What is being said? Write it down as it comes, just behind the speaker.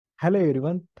Hello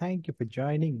everyone, thank you for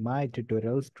joining my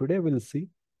tutorials. Today we'll see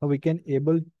how we can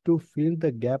able to fill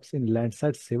the gaps in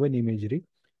Landsat 7 imagery,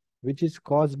 which is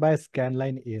caused by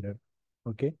scanline error.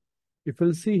 Okay, if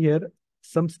you'll see here,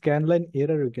 some scanline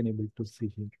error you can able to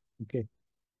see here. Okay,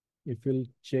 if you'll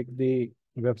check the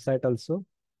website also,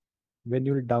 when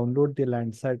you'll download the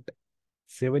Landsat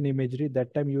 7 imagery,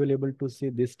 that time you will able to see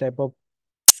this type of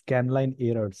scanline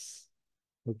errors.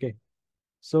 Okay,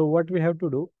 so what we have to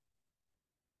do,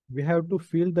 we have to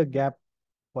fill the gap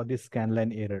for this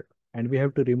scanline error and we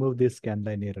have to remove this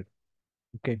scanline error.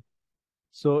 Okay.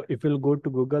 So if you'll go to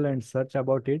Google and search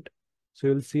about it, so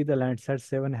you'll see the Landsat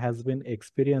 7 has been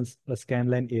experienced a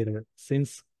scanline error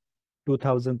since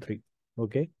 2003.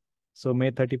 Okay. So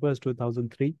May 31st,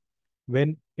 2003,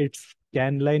 when its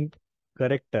scanline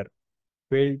corrector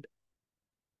failed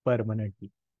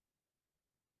permanently,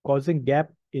 causing gap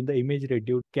in the imagery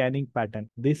due to scanning pattern.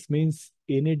 This means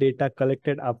any data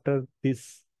collected after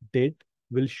this date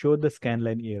will show the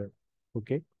scanline error.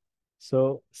 Okay.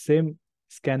 So same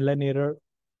scanline error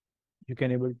you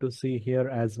can able to see here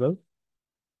as well.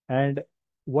 And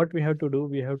what we have to do,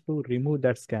 we have to remove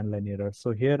that scanline error.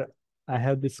 So here I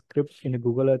have this script in a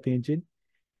Google Earth Engine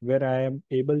where I am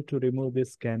able to remove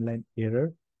this scanline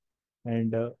error.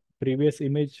 And previous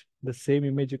image, the same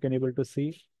image you can able to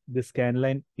see the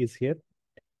scanline is here,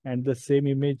 and the same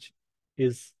image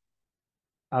is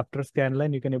after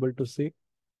scanline you can able to see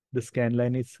the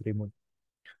scanline is removed.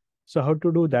 So how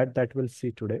to do that? That we'll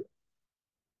see today.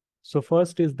 So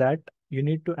first is that you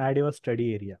need to add your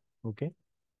study area. Okay.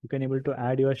 You can able to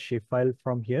add your shapefile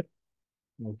from here.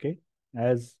 Okay.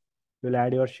 As you'll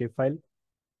add your shapefile,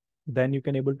 then you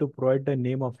can able to provide the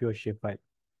name of your shapefile.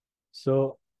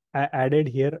 So I added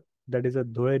here, that is a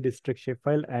Dhule district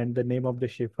shapefile, and the name of the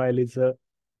shapefile is a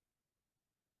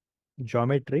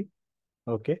geometry.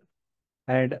 Okay.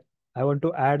 And I want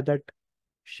to add that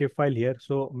shapefile here.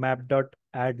 So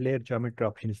map.add layer geometry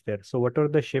option is there. So whatever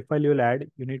the shapefile you'll add,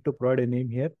 you need to provide a name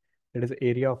here. That is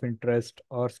area of interest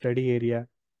or study area.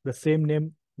 The same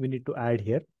name we need to add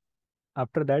here.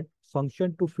 After that,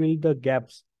 function to fill the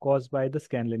gaps caused by the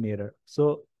scanline error.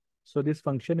 So this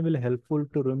function will helpful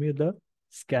to remove the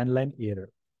scanline error.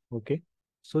 Okay.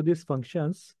 So these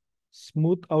functions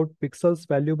smooth out pixels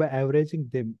value by averaging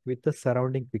them with the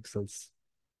surrounding pixels.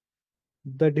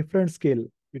 The different scale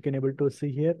you can able to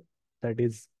see here, that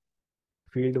is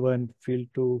field 1, field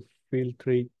 2, field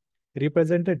 3,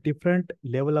 represent a different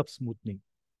level of smoothing.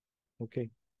 Okay.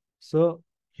 So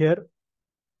here,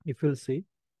 if you'll see,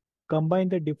 combine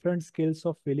the different scales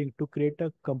of filling to create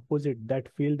a composite that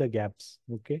fill the gaps.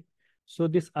 Okay. So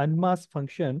this unmask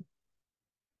function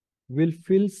will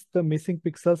fill the missing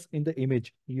pixels in the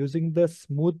image using the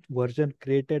smooth version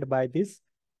created by this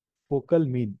focal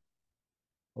mean.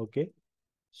 Okay.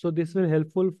 So this will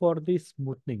helpful for the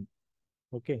smoothing.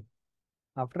 Okay.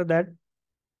 After that,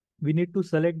 we need to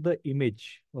select the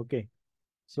image. Okay.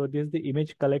 So this is the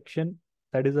image collection.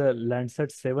 That is a Landsat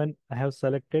 7 I have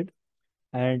selected.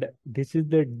 And this is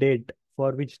the date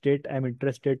for which date I'm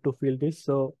interested to fill this.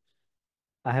 So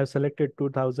I have selected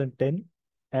 2010.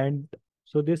 And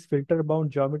so this filter bound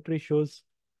geometry shows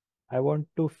I want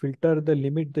to filter the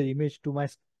limit the image to my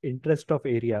interest of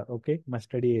area. Okay. My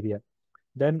study area.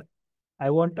 Then I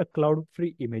want a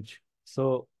cloud-free image.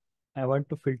 So I want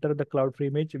to filter the cloud-free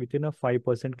image within a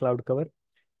 5% cloud cover.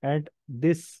 And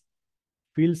this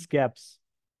fills gaps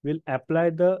will apply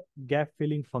the gap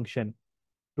filling function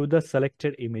to the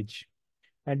selected image.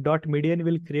 And dot median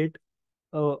will create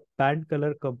a band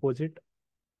color composite.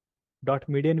 Dot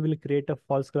median will create a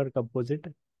false color composite.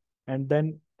 And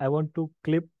then I want to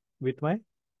clip with my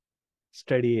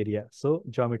study area. So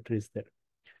geometry is there.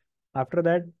 After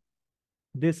that,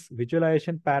 this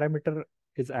visualization parameter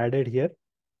is added here.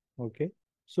 Okay.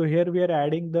 So here we are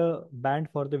adding the band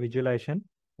for the visualization.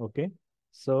 Okay.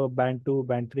 So band 2,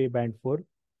 band 3, band 4.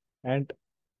 And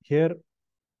here,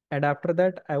 and after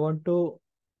that, I want to,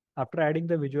 after adding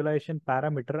the visualization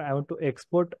parameter, I want to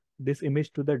export this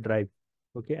image to the drive.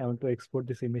 Okay. I want to export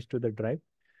this image to the drive.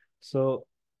 So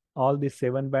all these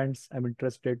 7 bands I'm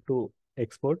interested to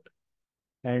export.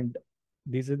 And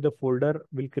this is the folder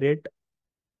we'll create.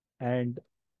 And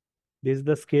this is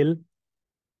the scale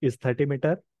is 30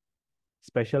 meter,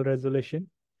 special resolution.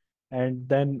 And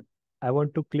then I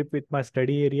want to clip with my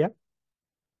study area.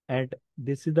 And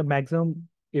this is the maximum.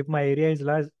 If my area is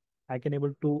large, I can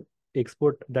able to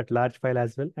export that large file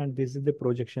as well. And this is the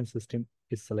projection system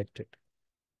is selected.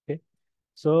 Okay.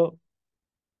 So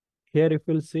here, if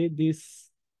you'll see this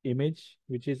image,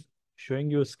 which is showing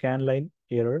you scanline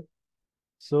error.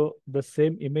 So the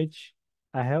same image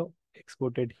I have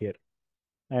exported here.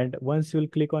 And once you'll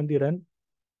click on the run,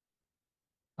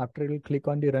 After it will click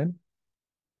on the run,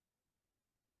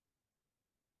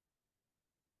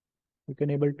 you can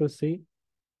able to see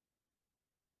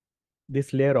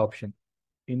this layer option.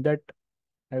 In that,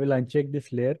 I will uncheck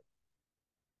this layer,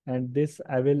 and this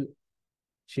I will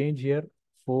change here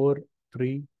 4,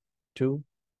 3, 2,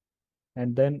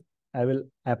 and then I will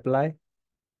apply.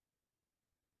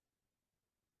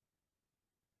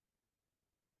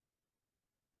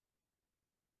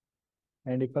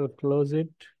 And if I'll close it,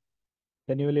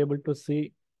 then you will able to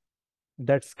see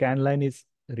that scan line is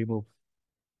removed.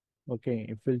 Okay,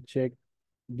 if we'll check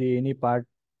the any part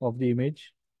of the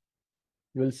image,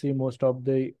 you will see most of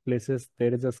the places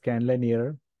there is a scan line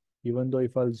error. Even though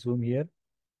if I'll zoom here,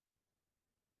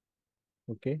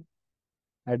 okay,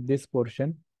 at this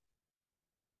portion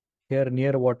here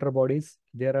near water bodies,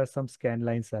 there are some scan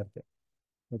lines are there.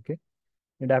 Okay,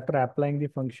 and after applying the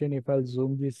function, if I'll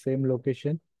zoom the same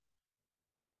location,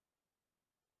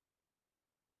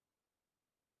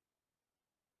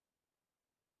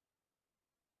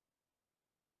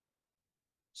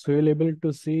 so you'll able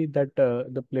to see that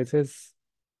the places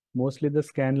mostly the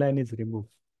scan line is removed.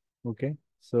 Okay,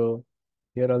 so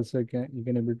here also you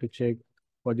can able to check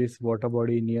for this water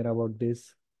body near about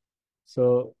this.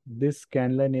 So this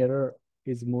scan line error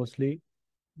is mostly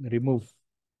removed.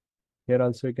 Here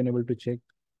also you can able to check.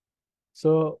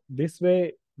 So this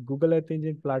way Google Earth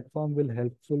Engine platform will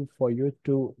helpful for you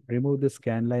to remove the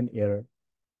scan line error.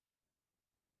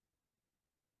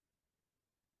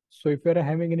 So if you're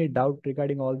having any doubt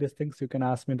regarding all these things, you can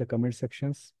ask me in the comment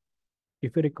sections.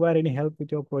 If you require any help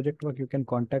with your project work, you can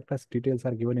contact us. Details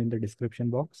are given in the description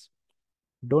box.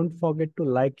 Don't forget to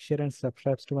like, share, and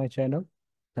subscribe to my channel.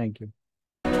 Thank you.